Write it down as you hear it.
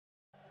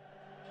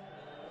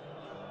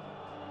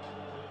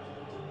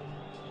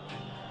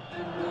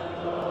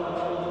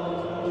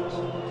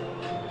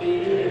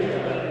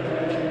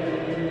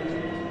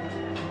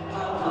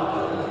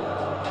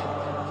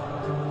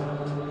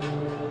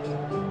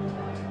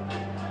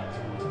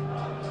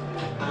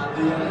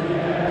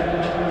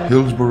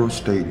Hillsborough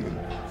Stadium,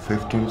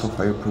 15th of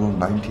April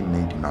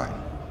 1989.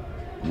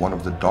 One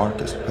of the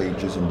darkest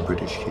pages in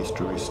British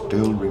history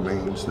still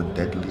remains the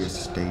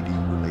deadliest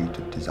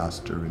stadium-related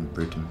disaster in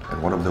Britain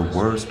and one of the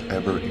worst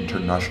ever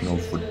international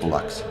football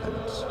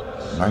accidents.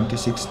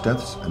 96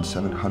 deaths and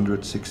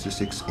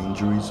 766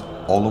 injuries,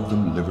 all of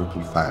them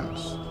Liverpool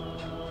fans.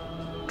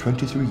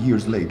 23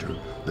 years later,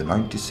 the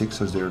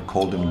 96 as they are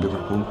called in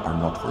Liverpool are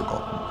not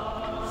forgotten.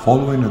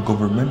 Following a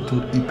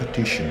governmental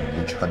e-petition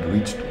which had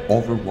reached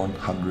over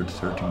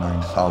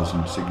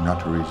 139,000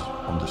 signatories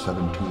on the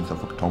 17th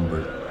of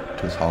October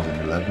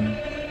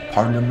 2011,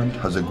 Parliament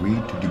has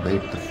agreed to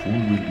debate the full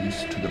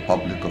release to the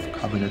public of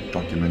cabinet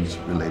documents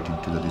relating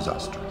to the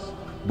disaster.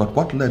 But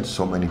what led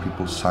so many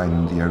people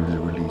signing the early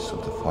release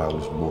of the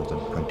files more than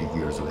 20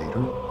 years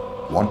later?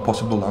 One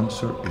possible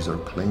answer is their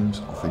claims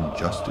of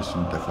injustice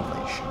and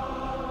defamation.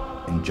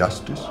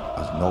 Injustice,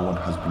 as no one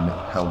has been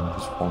held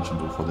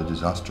responsible for the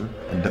disaster,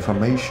 and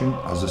defamation,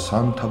 as the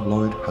Sun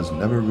tabloid has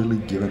never really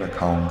given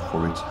account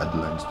for its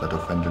headlines that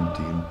offended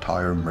the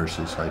entire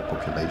Merseyside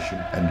population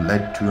and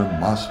led to a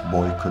mass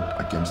boycott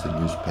against the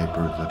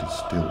newspaper that is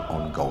still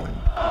ongoing.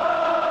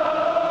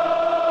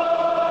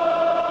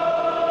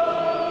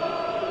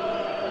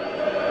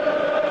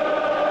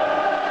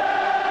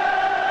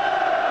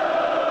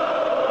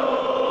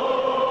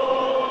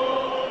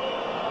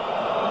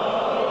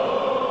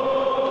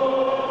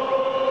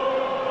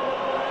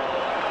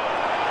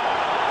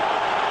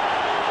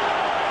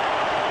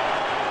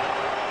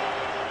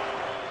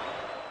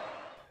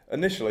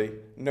 Initially,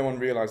 no one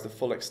realised the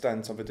full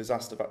extent of the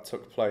disaster that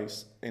took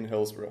place in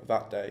Hillsborough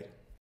that day.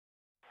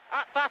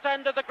 At that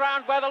end of the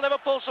ground where the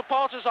Liverpool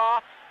supporters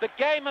are, the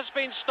game has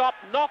been stopped,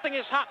 nothing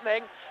is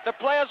happening, the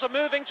players are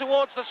moving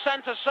towards the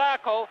centre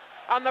circle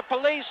and the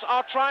police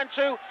are trying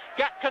to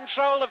get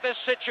control of this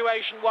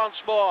situation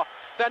once more.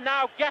 They're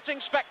now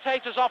getting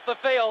spectators off the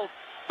field,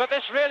 but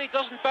this really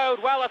doesn't bode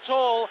well at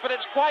all. But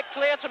it's quite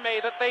clear to me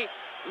that the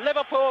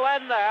Liverpool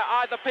end there,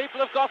 either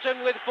people have got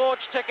in with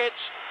forged tickets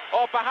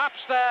or perhaps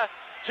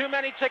too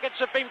many tickets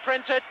have been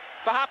printed,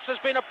 perhaps there's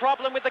been a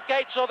problem with the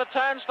gates or the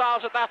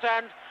turnstiles at that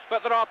end,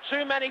 but there are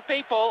too many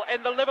people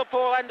in the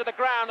Liverpool end of the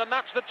ground, and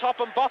that's the top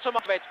and bottom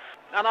of it.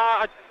 And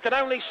I can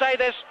only say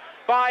this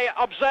by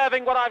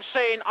observing what I've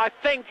seen. I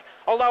think,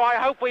 although I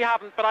hope we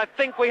haven't, but I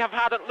think we have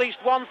had at least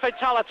one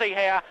fatality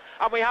here,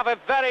 and we have a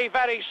very,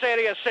 very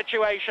serious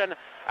situation,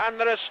 and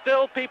there are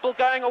still people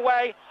going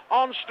away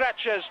on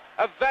stretchers.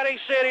 A very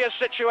serious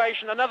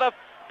situation. Another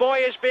boy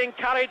is being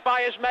carried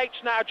by his mates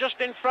now, just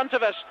in front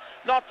of us.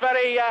 Not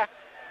very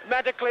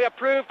medically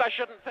approved, I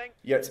shouldn't think.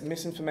 Yet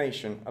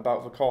misinformation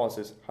about the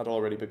causes had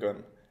already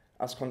begun,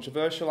 as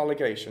controversial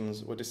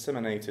allegations were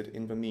disseminated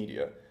in the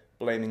media,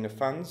 blaming the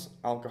fans,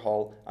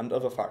 alcohol and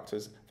other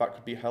factors that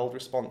could be held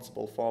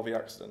responsible for the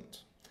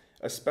accident,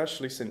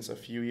 especially since a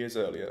few years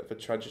earlier the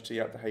tragedy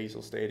at the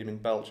Heysel Stadium in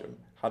Belgium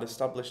had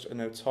established a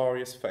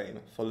notorious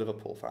fame for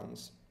Liverpool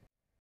fans.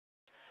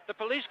 The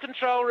police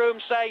control room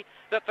say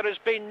that there has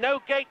been no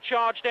gate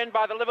charged in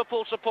by the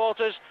Liverpool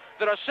supporters.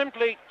 There are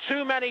simply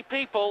too many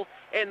people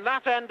in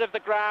that end of the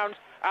ground,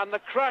 and the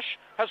crush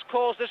has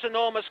caused this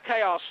enormous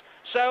chaos.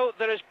 So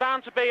there is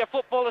bound to be a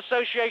Football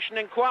Association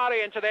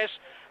inquiry into this,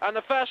 and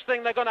the first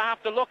thing they're going to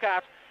have to look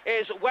at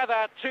is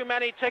whether too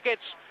many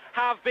tickets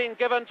have been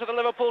given to the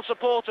Liverpool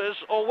supporters,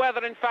 or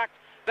whether in fact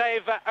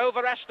they've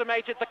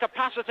overestimated the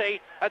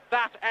capacity at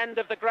that end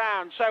of the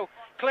ground. So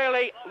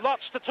clearly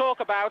lots to talk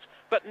about,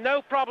 but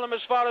no problem as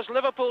far as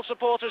Liverpool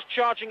supporters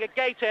charging a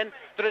gate in.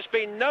 There has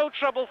been no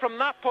trouble from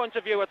that point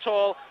of view at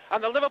all,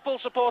 and the Liverpool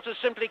supporters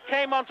simply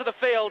came onto the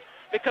field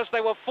because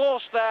they were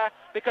forced there,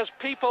 because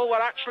people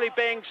were actually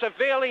being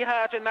severely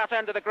hurt in that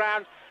end of the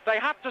ground. They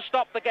had to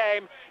stop the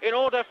game in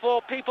order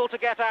for people to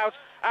get out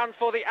and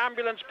for the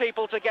ambulance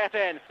people to get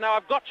in. Now,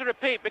 I've got to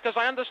repeat, because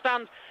I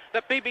understand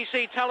that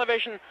BBC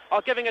television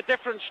are giving a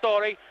different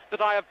story,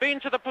 that I have been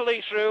to the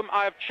police room,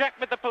 I have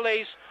checked with the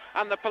police,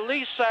 and the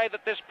police say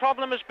that this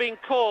problem has been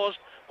caused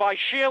by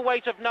sheer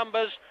weight of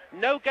numbers.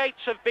 No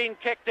gates have been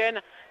kicked in,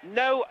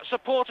 no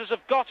supporters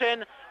have got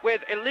in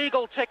with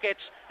illegal tickets.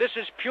 This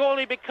is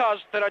purely because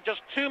there are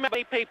just too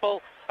many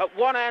people at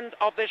one end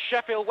of this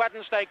Sheffield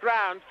Wednesday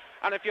ground.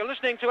 And if you're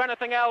listening to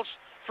anything else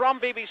from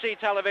BBC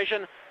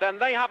television, then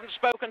they haven't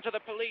spoken to the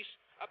police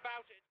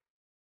about it.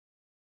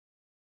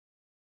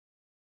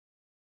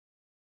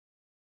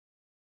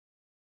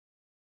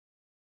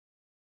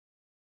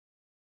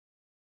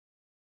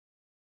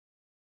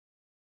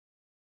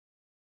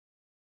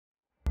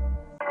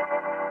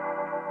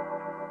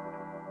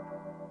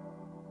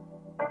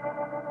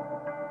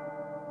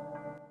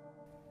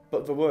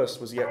 But the worst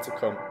was yet to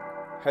come.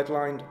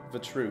 Headlined The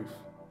Truth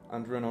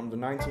and run on the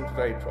 19th of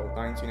April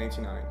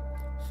 1989,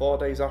 4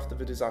 days after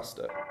the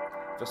disaster,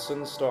 the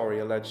Sun's story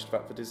alleged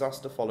that the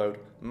disaster followed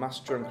mass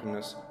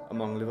drunkenness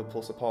among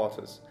Liverpool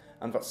supporters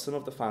and that some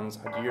of the fans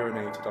had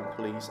urinated on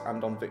police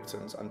and on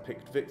victims and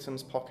picked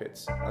victims'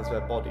 pockets as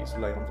their bodies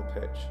lay on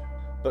the pitch,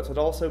 but had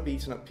also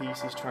beaten up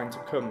pieces trying to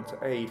come to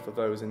aid for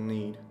those in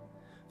need.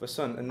 The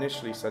Sun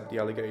initially said the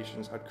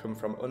allegations had come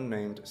from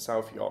unnamed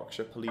South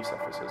Yorkshire police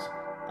officers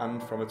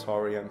and from a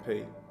Tory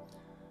MP.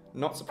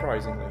 Not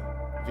surprisingly,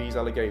 these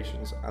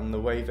allegations and the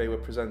way they were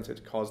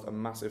presented caused a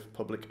massive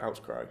public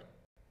outcry.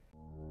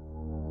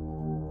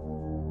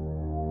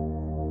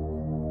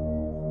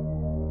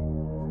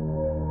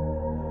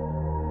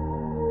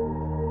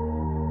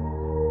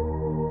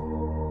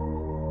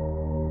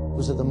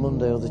 Was it the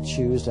Monday or the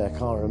Tuesday, I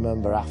can't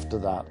remember, after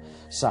that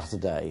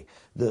Saturday,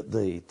 that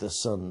the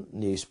Sun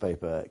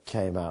newspaper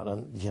came out,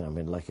 and, you know, I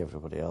mean, like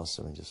everybody else,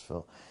 I mean, just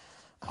felt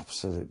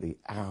absolutely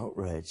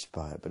outraged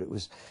by it. But it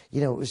was, you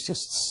know, it was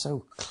just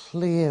so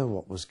clear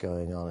what was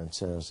going on in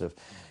terms of,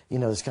 you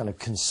know, this kind of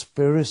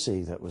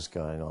conspiracy that was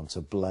going on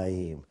to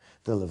blame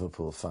the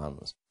Liverpool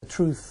fans. The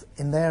truth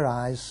in their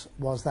eyes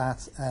was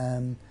that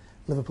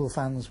Liverpool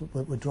fans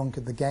were drunk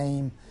at the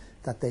game,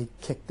 that they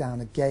kicked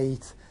down a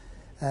gate.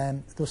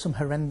 There were some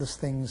horrendous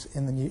things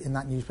in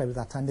that newspaper at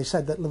that time. They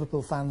said that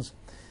Liverpool fans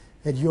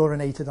had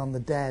urinated on the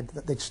dead,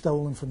 that they'd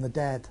stolen from the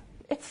dead.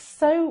 It's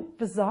so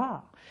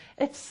bizarre.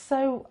 It's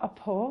so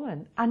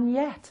appalling. And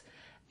yet,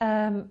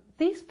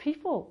 these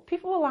people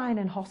were lying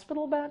in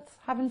hospital beds,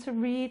 having to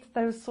read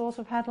those sort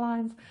of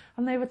headlines,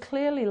 and they were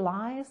clearly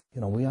lies.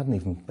 You know, we hadn't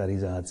even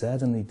buried our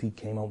dead, and he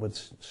came out with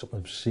something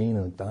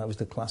obscene like that. It was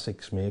the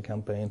classic smear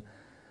campaign.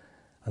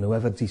 And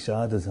whoever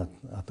decided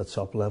at the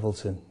top level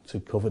to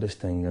cover this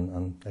thing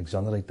and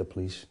exonerate the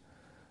police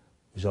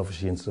was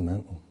obviously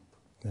instrumental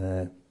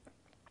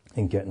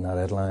in getting that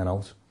headline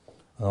out.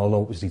 And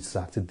although it was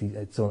detracted,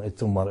 it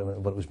done what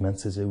it was meant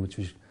to do, which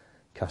was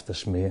cast a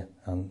smear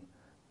and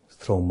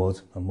throw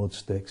mud and mud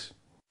sticks.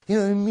 You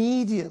know,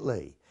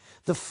 immediately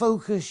the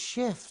focus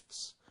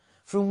shifts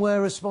from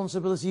where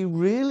responsibility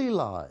really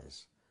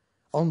lies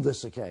on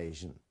this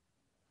occasion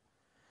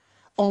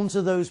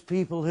onto those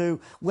people who,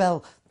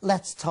 well,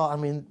 let's talk, I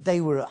mean, they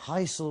were at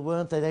Heysel,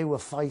 weren't they? They were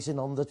fighting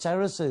on the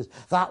terraces.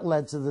 That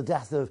led to the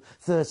death of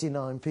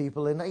 39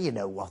 people in there. You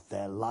know what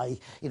they're like.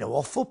 You know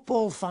what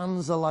football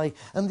fans are like.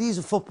 And these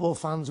are football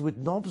fans with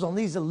knobs on.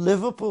 These are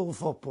Liverpool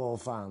football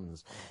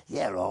fans.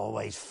 They're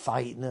always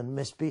fighting and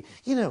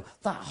you know,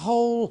 that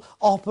whole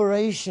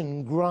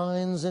operation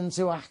grinds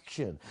into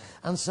action.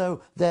 And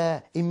so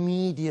they're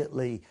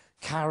immediately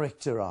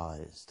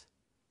characterised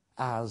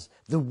as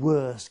the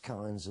worst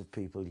kinds of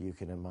people you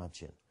can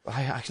imagine.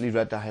 I actually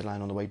read that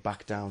headline on the way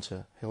back down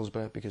to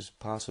Hillsborough because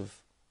part of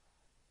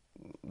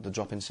the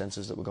drop-in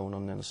centres that were going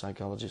on there, the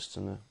psychologists,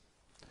 and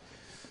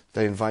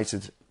they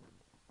invited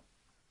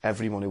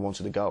everyone who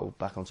wanted to go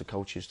back onto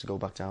coaches to go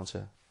back down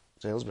to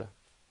Hillsborough.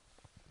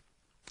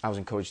 I was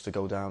encouraged to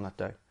go down that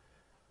day.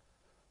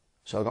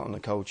 So I got on the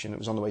coach, and it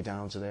was on the way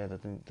down to there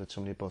that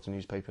somebody had bought a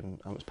newspaper and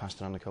it was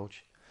passed around the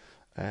coach.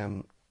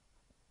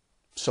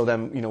 So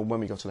then, you know, when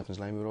we got to Lippens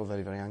Lane, we were all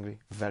very, very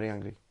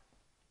angry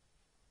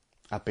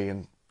at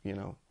being, you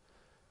know,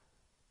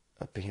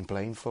 at being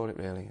blamed for it,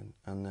 really,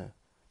 and the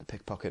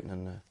pickpocketing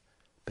and the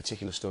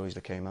particular stories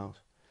that came out.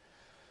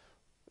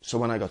 So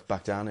when I got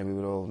back down there, we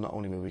were all, not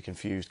only were we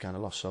confused, kind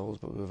of lost souls,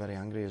 but we were very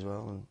angry as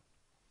well, and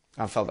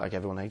I felt like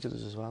everyone hated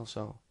us as well,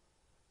 so,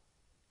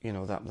 you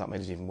know, that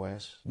made it even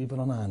worse. We were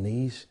on our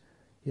knees,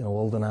 you know,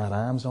 holding our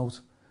arms out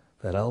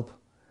for help.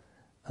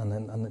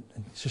 And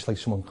it's just like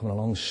someone coming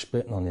along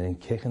spitting on you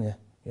and kicking you,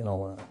 you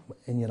know,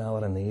 in your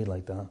hour of need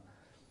like that.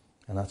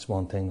 And that's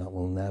one thing that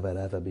will never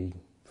ever be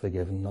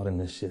forgiven, not in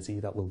this city.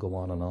 That will go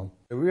on and on.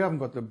 We haven't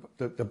got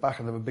the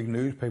backing of a big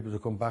newspaper to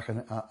come back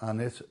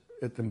and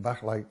hit them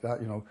back like that,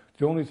 you know.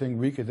 The only thing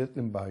we could hit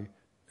them by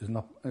is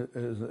not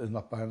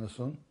buying the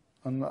Sun.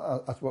 And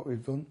that's what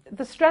we've done.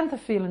 The strength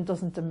of feeling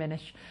doesn't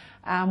diminish.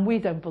 We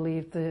don't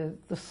believe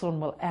the Sun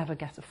will ever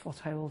get a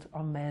foothold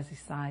on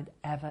Merseyside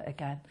ever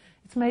again.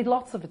 It's made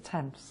lots of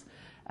attempts,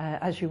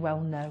 as you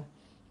well know.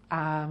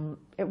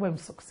 It won't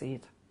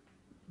succeed.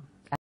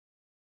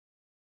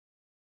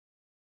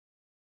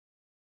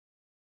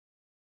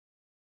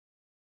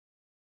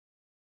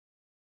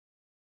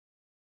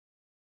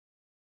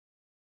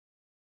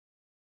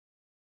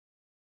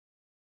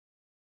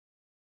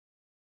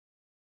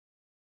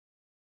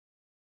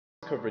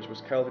 Coverage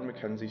was Kelvin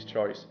Mackenzie's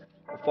choice,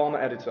 a former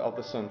editor of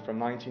The Sun from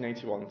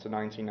 1981 to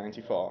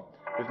 1994,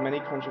 with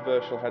many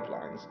controversial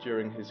headlines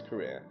during his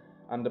career,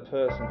 and a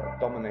person that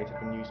dominated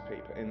the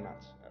newspaper in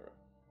that era.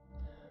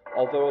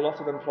 Although a lot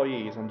of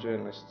employees and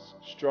journalists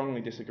strongly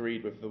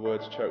disagreed with the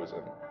words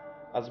chosen,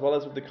 as well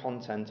as with the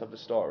content of the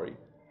story,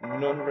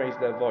 none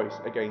raised their voice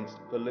against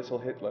the Little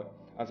Hitler,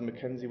 as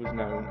Mackenzie was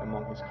known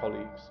among his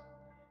colleagues.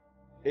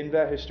 In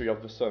their history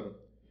of The Sun,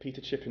 Peter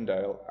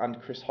Chippendale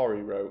and Chris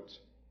Horry wrote,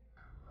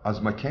 As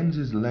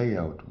Mackenzie's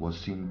layout was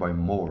seen by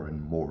more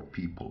and more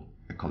people,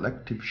 a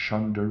collective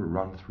shunder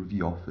ran through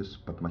the office,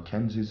 but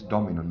Mackenzie's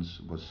dominance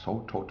was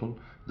so total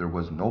there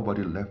was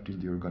nobody left in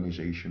the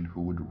organization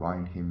who would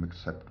rind him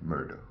except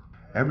murder.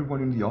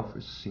 Everyone in the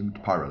office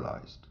seemed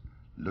paralyzed.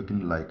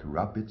 looking like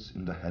rabbits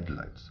in the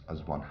headlights,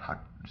 as one had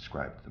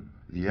described them.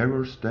 The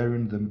error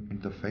staring them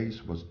in the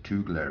face was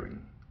too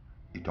glaring.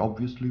 It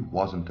obviously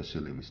wasn't a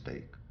silly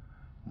mistake,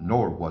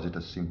 nor was it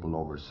a simple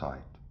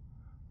oversight.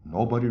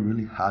 Nobody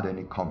really had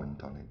any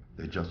comment on it.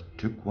 They just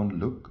took one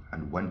look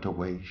and went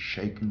away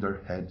shaking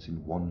their heads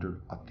in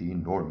wonder at the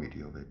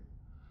enormity of it.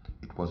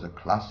 It was a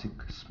classic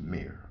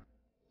smear.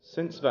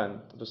 Since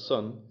then, The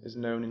Sun is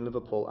known in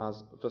Liverpool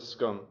as The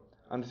Scum,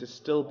 and it is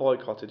still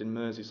boycotted in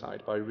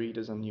Merseyside by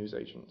readers and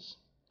newsagents.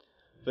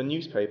 The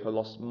newspaper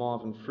lost more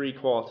than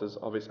 3/4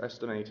 of its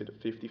estimated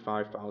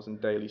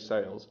 55,000 daily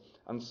sales,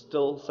 and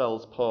still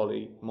sells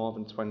poorly more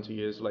than 20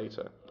 years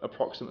later,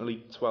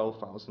 approximately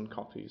 12,000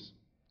 copies.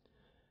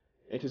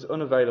 It is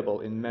unavailable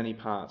in many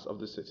parts of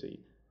the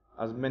city,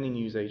 as many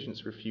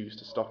newsagents refuse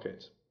to stock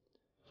it.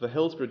 The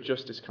Hillsborough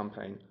Justice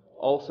Campaign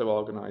also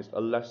organised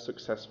a less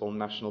successful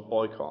national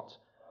boycott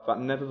that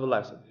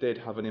nevertheless did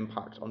have an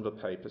impact on the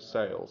paper's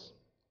sales.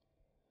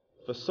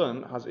 The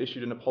Sun has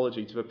issued an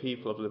apology to the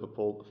people of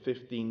Liverpool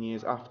 15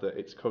 years after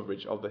its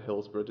coverage of the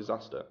Hillsborough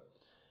disaster.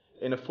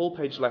 In a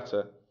full-page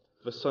letter,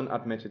 The Sun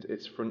admitted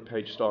its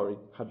front-page story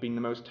had been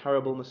the most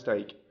terrible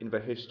mistake in the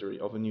history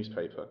of the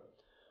newspaper.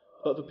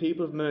 But the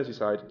people of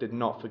Merseyside did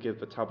not forgive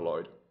the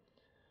tabloid.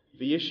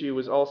 The issue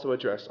was also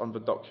addressed on the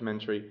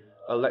documentary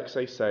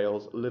Alexei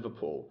Sale's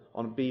Liverpool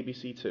on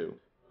BBC Two,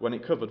 when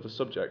it covered the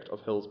subject of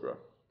Hillsborough.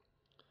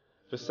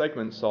 The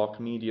segment saw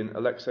comedian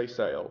Alexei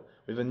Sale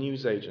with a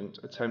newsagent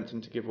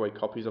attempting to give away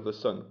copies of The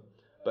Sun,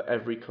 but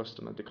every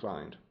customer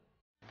declined.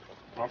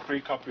 A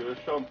free copy of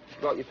The Sun.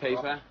 Got your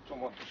paper? Don't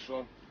want The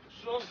Sun.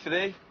 Sun?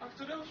 Free?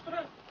 After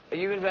Hillsborough. Are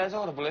you in red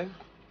or the blue?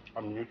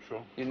 I'm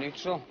neutral. You're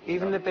neutral?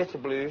 Even the bitter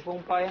blues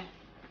won't buy it?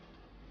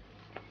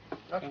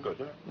 That's good,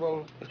 isn't it?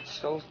 Well, it's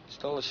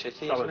still a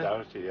city,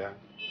 Solidarity, isn't it?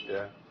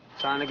 yeah.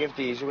 Trying to give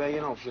these away,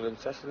 you know, if you're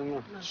interested in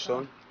them.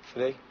 Sun,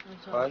 free,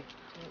 buy.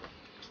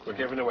 We're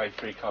giving away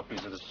free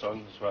copies of The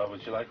Sun as well.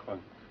 Would you like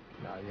one?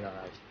 No, you're all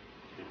right.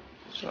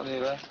 Sorry,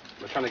 there.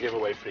 We're trying to give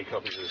away free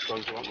copies of The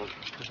Sun. Do you want one?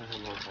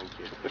 No, thank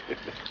you.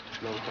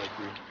 No, thank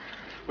you.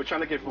 We're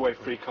trying to give away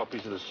free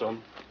copies of The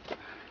Sun.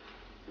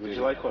 Would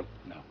you like one?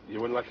 No. You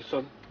wouldn't like a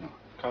Sun? No.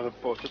 Can't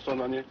afford The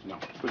Sun on you? No.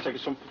 Can we take a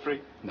Sun for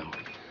free? No.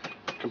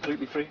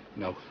 Completely free?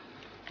 No.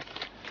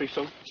 Free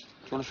Sun? Do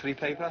you want a free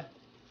paper?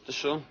 The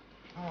Sun?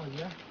 Oh,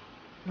 yeah.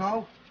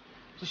 No.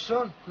 The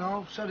Sun?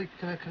 No, sorry,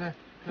 can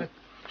I...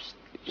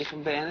 You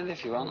can burn it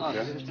if you want,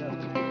 Yeah.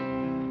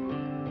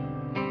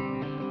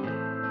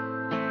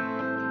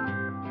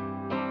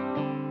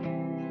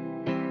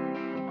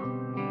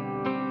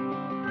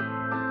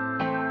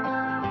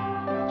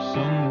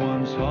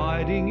 Someone's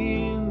hiding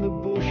in the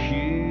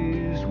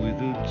bushes with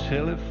a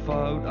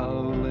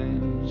telephoto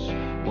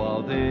lens,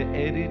 while their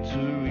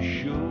editor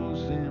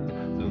assures them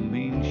the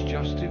means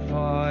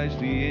justifies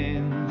the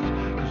end.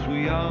 'Cause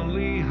we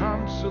only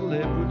hunt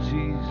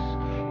celebrities,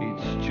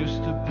 it's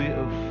just a bit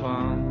of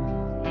fun.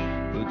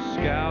 But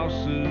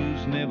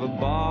Scousers never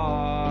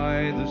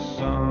buy The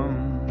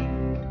Sun.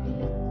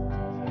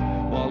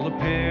 While the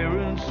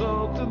parents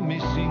of the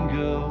missing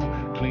girl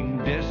cling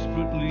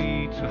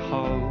desperately to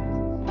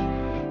hope,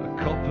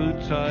 a copper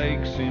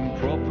takes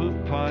improper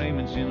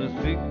payments in a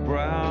thick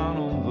brown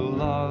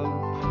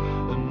envelope,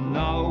 and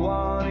no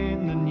one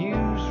in the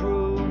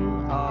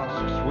newsroom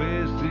asks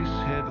where's this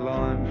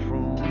headline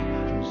from.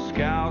 And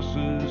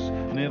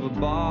Scousers never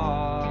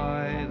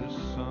buy The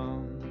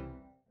Sun.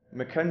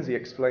 Mackenzie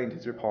explained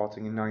his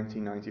reporting in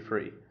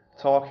 1993,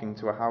 talking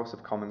to a House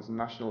of Commons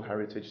National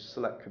Heritage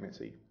Select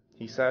Committee.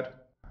 He said,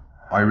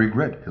 "I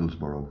regret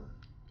Hillsborough.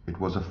 It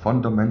was a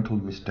fundamental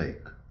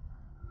mistake.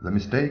 The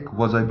mistake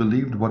was I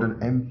believed what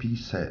an MP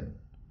said.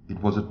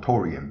 It was a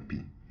Tory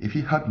MP. If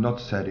he had not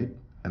said it,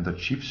 and the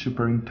Chief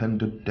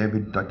Superintendent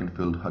David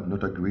Duckenfield had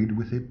not agreed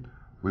with it,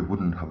 we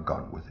wouldn't have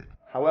gone with it."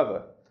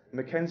 However,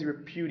 Mackenzie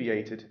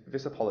repudiated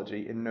this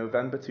apology in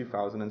November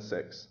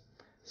 2006,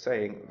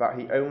 saying that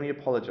he only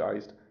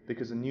apologised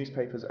because the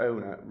newspaper's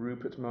owner,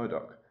 Rupert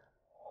Murdoch,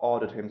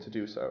 ordered him to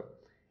do so.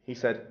 He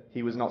said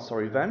he was not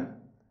sorry then,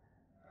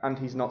 and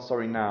he's not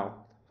sorry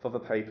now for the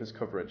paper's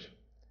coverage.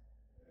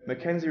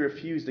 Mackenzie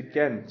refused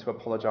again to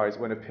apologise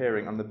when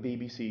appearing on the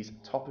BBC's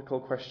Topical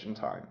Question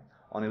Time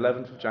on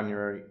 11th of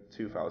January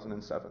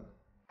 2007.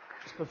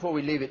 Just before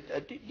we leave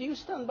it, do you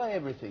stand by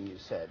everything you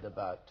said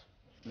about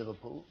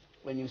Liverpool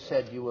when you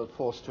said you were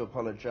forced to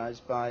apologise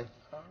by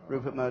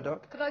Rupert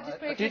Murdoch? Could I just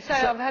briefly say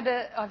I've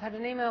had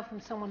an email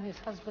from someone whose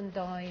husband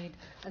died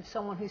and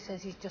someone who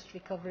says he's just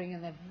recovering,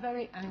 and they're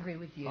very angry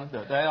with you.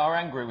 They are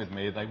angry with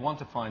me. They want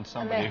to find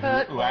somebody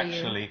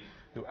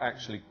who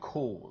actually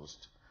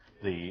caused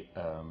the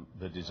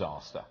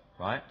disaster,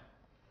 right?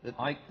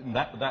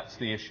 That's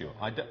the issue.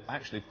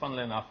 Actually,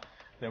 funnily enough,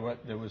 there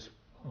was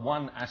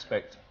one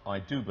aspect I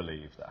do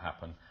believe that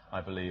happened.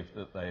 I believe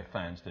that the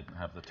fans didn't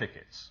have the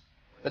tickets.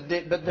 But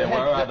there were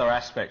other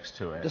aspects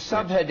to it. The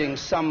subheading,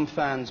 some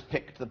fans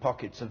picked the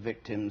pockets of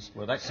victims,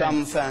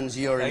 some fans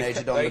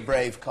urinated on the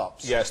brave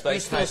cops. Yes, they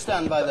still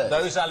stand by those.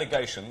 Those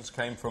allegations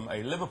came from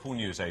a Liverpool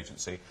news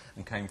agency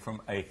and came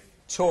from a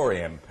Tory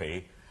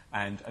MP,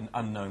 and an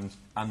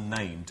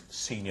unnamed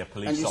senior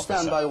police officer. And you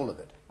stand by all of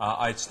it?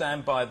 I'd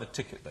stand by the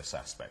ticketless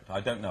aspect.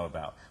 I don't know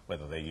about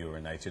whether they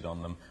urinated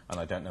on them, and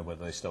I don't know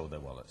whether they stole their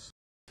wallets.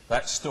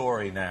 That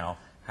story now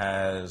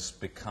has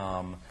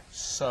become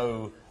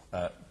so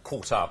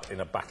caught up in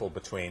a battle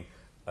between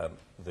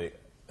the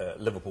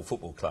Liverpool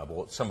Football Club,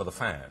 or some of the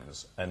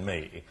fans, and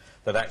me,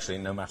 that actually,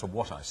 no matter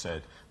what I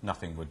said,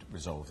 nothing would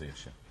resolve the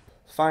issue.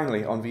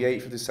 Finally, on the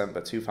 8th of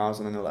December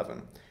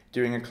 2011,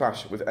 during a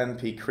clash with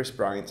MP Chris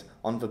Bryant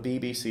on the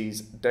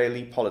BBC's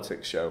Daily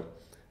Politics show,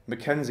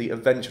 Mackenzie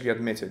eventually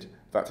admitted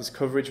that his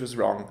coverage was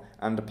wrong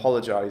and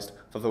apologised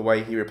for the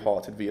way he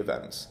reported the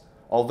events,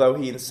 although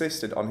he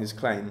insisted on his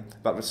claim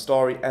that the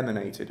story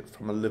emanated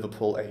from a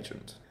Liverpool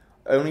agent,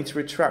 only to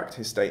retract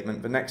his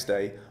statement the next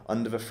day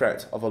under the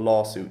threat of a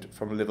lawsuit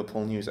from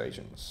Liverpool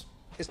newsagents.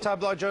 Is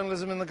tabloid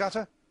journalism in the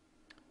gutter?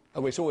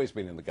 Oh, it's always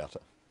been in the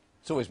gutter.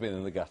 It's always been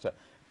in the gutter.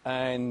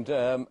 And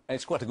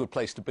it's quite a good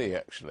place to be,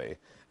 actually.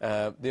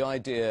 The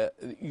idea,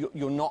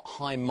 you're not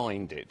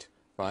high-minded,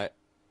 right?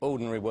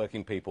 Ordinary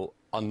working people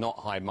are not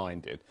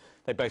high-minded.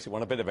 They basically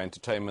want a bit of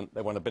entertainment,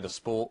 they want a bit of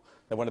sport,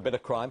 they want a bit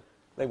of crime,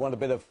 they want a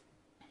bit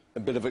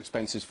of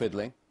expenses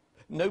fiddling.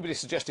 Nobody's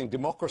suggesting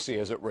democracy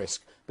is at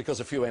risk because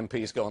a few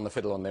MPs go on the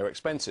fiddle on their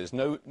expenses.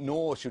 No,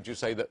 nor should you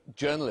say that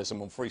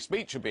journalism and free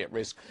speech should be at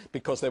risk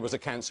because there was a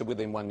cancer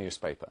within one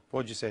newspaper.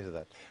 What would you say to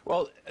that?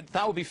 Well,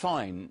 that would be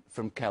fine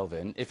from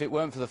Kelvin if it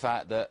weren't for the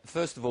fact that,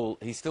 first of all,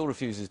 he still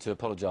refuses to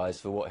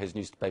apologise for what his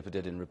newspaper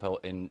did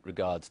in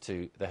regards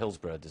to the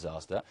Hillsborough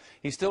disaster.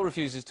 He still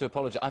refuses to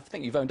apologise. I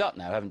think you've owned up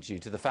now, haven't you,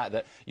 to the fact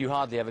that you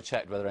hardly ever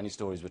checked whether any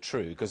stories were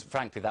true, because,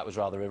 frankly, that was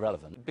rather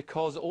irrelevant.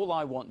 Because all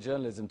I want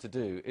journalism to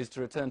do is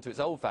to return to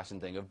its old-fashioned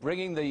thing of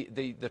bringing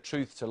the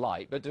truth to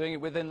light, but doing it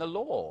within the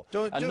law,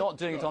 not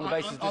doing it on the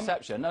basis of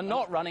deception, and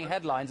not running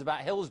headlines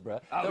about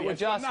Hillsborough that were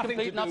just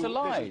complete and utter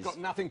lies. This has got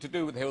nothing to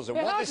do with Hillsborough.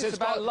 It What has, this it's has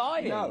about got,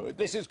 lying. No,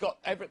 this has got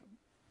every...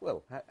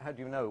 Well, how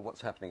do you know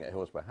what's happening at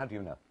Hillsborough? How do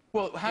you know?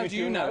 Well, how do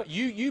you know?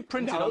 You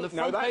printed on the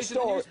front page of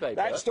the newspaper.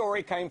 That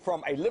story came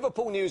from a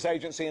Liverpool news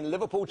agency and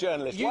Liverpool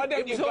journalists. Why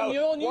don't you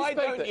go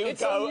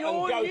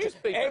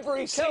to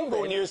every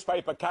single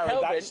newspaper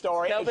carried that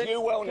story, as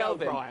you well know,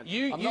 Brian.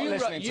 I'm not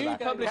listening to that.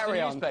 Published a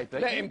newspaper.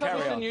 Let him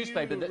carry on. A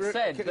newspaper that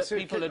said that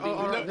people had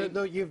been...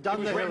 No, you've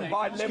done the written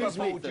by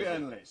Liverpool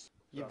journalists.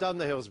 You've done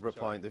the Hillsborough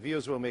point. The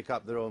viewers will make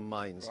up their own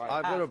minds.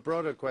 I've got a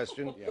broader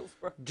question.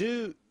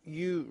 Do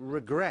you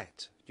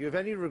regret, do you have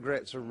any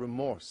regrets or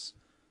remorse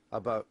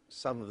about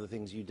some of the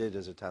things you did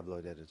as a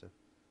tabloid editor?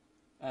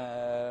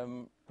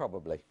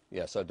 Probably,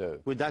 yes, I do.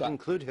 Would that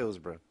include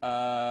Hillsborough?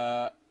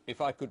 If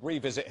I could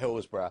revisit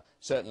Hillsborough,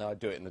 certainly I'd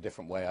do it in a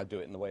different way. I'd do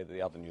it in the way that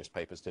the other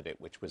newspapers did it,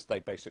 which was they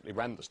basically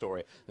ran the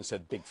story and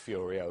said big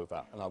fury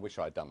over, and I wish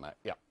I'd done that,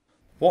 yeah.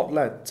 What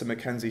led to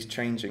Mackenzie's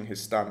changing his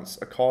stance,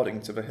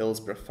 according to the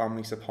Hillsborough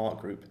Family Support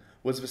Group,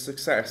 was the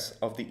success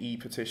of the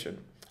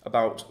e-petition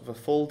about the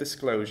full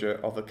disclosure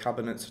of the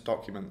Cabinet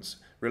documents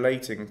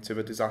relating to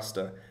the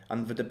disaster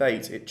and the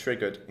debate it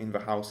triggered in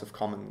the House of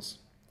Commons.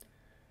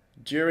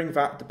 During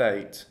that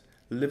debate,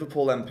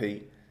 Liverpool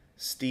MP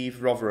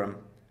Steve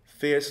Rotherham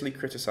fiercely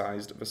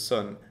criticised the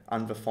Sun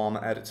and the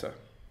former editor.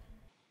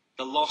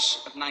 The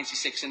loss of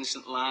 96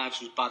 innocent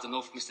lives was bad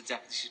enough, Mr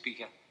Deputy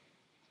Speaker,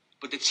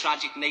 but the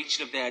tragic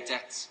nature of their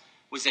deaths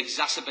was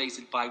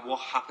exacerbated by what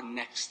happened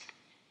next.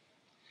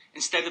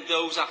 Instead of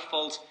those at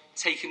fault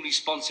taking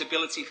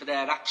responsibility for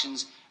their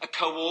actions, a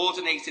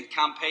coordinated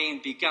campaign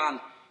began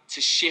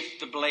to shift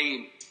the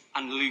blame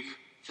and look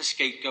for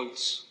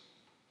scapegoats.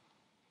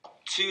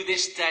 To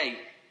this day,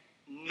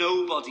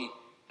 nobody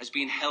has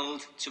been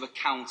held to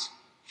account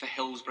for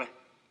Hillsborough.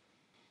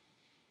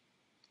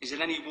 Is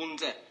it any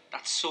wonder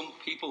that some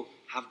people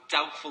have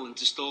doubtful and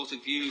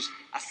distorted views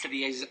as to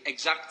the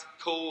exact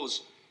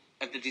cause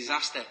of the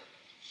disaster,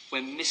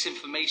 when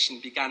misinformation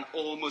began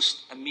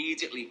almost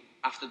immediately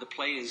after the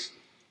players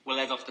were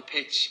led off the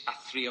pitch at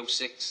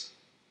 3:06.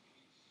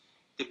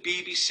 The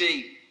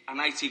BBC and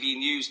ITV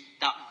News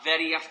that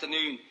very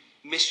afternoon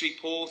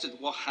misreported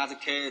what had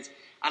occurred,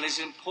 and it is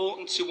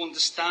important to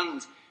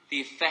understand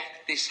the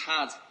effect this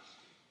had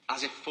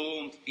as it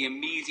formed the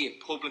immediate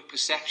public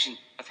perception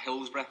of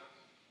Hillsborough.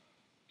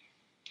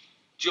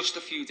 Just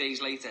a few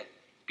days later,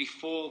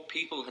 before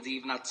people had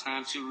even had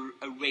time to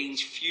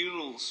arrange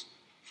funerals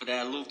for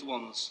their loved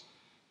ones,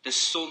 the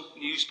Sun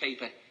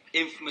newspaper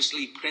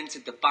infamously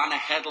printed the banner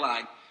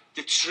headline,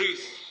 "The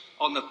Truth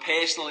on the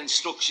Personal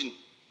Instruction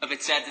of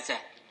its editor,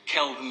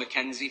 Kelvin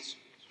Mackenzie."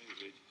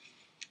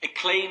 It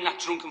claimed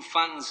that drunken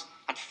fans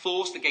had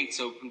forced the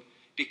gates open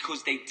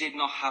because they did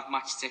not have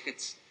match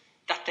tickets,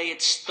 that they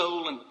had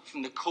stolen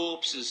from the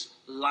corpses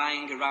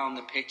lying around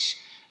the pitch,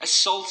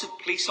 assaulted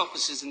police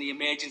officers in the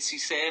emergency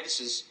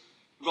services,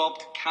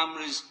 robbed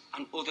cameras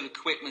and other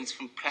equipment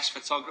from press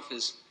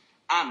photographers,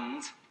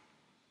 and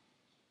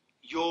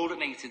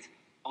urinated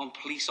on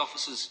police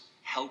officers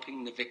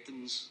helping the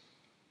victims.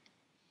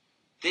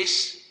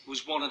 This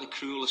was one of the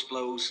cruelest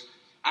blows,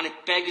 And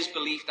it beggars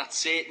belief that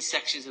certain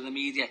sections of the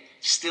media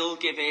still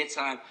give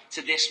airtime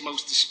to this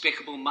most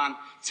despicable man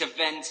to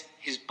vent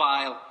his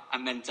bile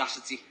and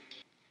mendacity.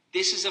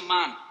 This is a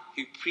man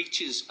who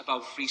preaches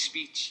about free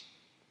speech,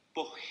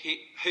 but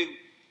who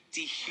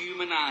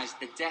dehumanised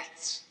the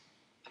deaths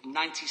of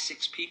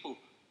 96 people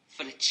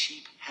for a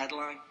cheap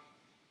headline.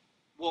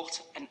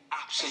 What an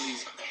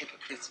absolute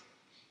hypocrite.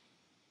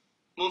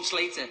 Months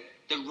later,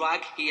 the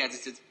rag he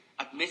edited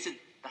admitted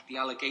that the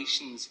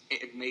allegations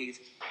it had made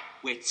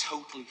were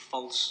totally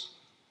false,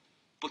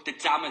 but the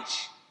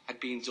damage had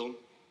been done.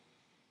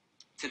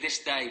 To this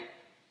day,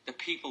 the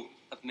people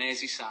of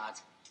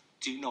Merseyside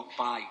do not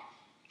buy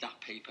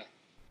that paper.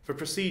 The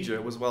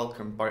procedure was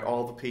welcomed by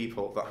all the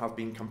people that have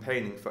been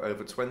campaigning for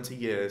over 20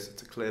 years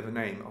to clear the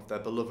name of their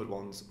beloved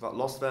ones that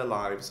lost their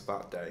lives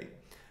that day,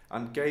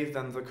 and gave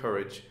them the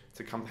courage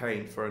to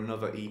campaign for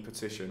another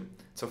e-petition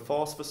to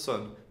force the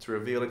Sun to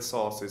reveal its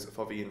sources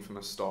for the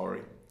infamous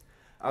story.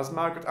 As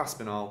Margaret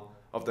Aspinall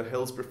of the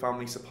Hillsborough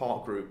Family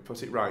Support Group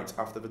put it right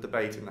after the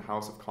debate in the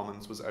House of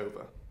Commons was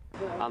over.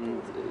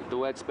 And the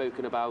word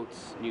spoken about,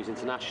 News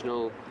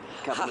International,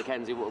 Kelvin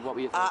Mackenzie, what were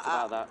your thoughts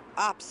about that?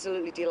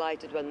 Absolutely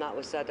delighted when that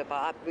was said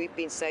about. We've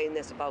been saying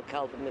this about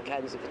Kelvin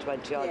Mackenzie for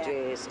 20 odd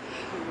years.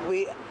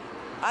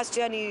 As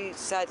Jenny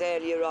said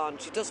earlier on,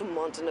 she doesn't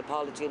want an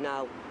apology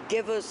now.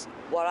 Give us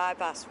what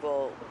I've asked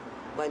for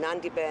when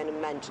Andy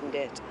Burnham mentioned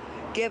it.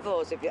 Give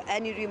us, if you're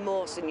any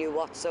remorse in you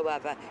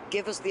whatsoever,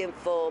 give us the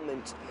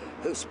informant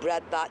who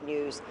spread that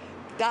news.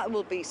 That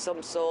will be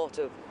some sort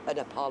of an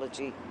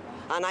apology.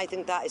 And I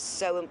think that is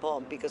so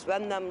important, because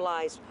when them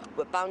lies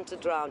were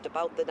bantered around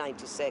about the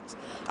 96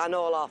 and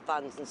all our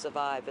fans and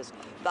survivors,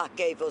 that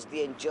gave us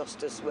the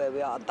injustice where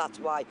we are. And that's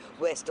why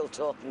we're still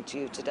talking to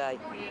you today.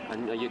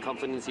 And are you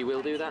confident he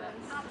will do that?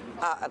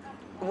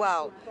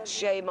 Well,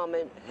 shame on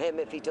him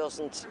if he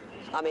doesn't.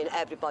 I mean,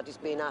 everybody's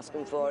been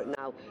asking for it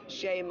now.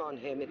 Shame on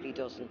him if he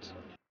doesn't.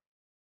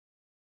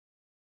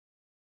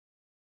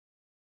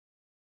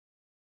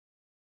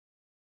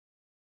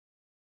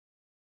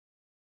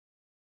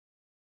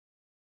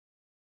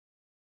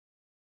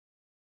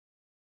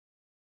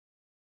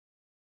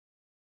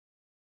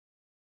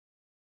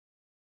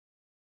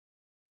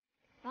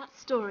 That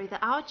story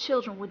that our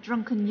children were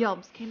drunken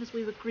yobs came as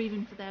we were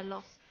grieving for their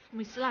loss, and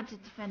we still had to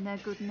defend their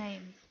good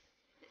names.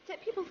 It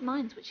set people's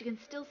minds, which you can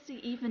still see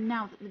even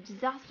now, that the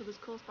disaster was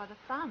caused by the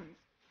fans,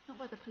 not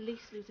by the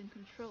police losing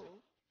control.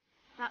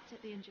 That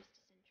set the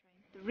injustice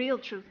in train. The real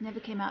truth never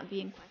came out of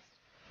the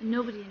inquest, and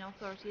nobody in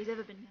authority has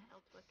ever been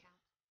held to account.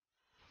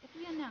 If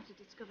we are now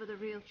to discover the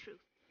real truth,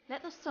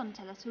 let the Sun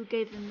tell us who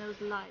gave them those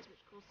lies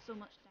which caused so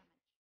much damage.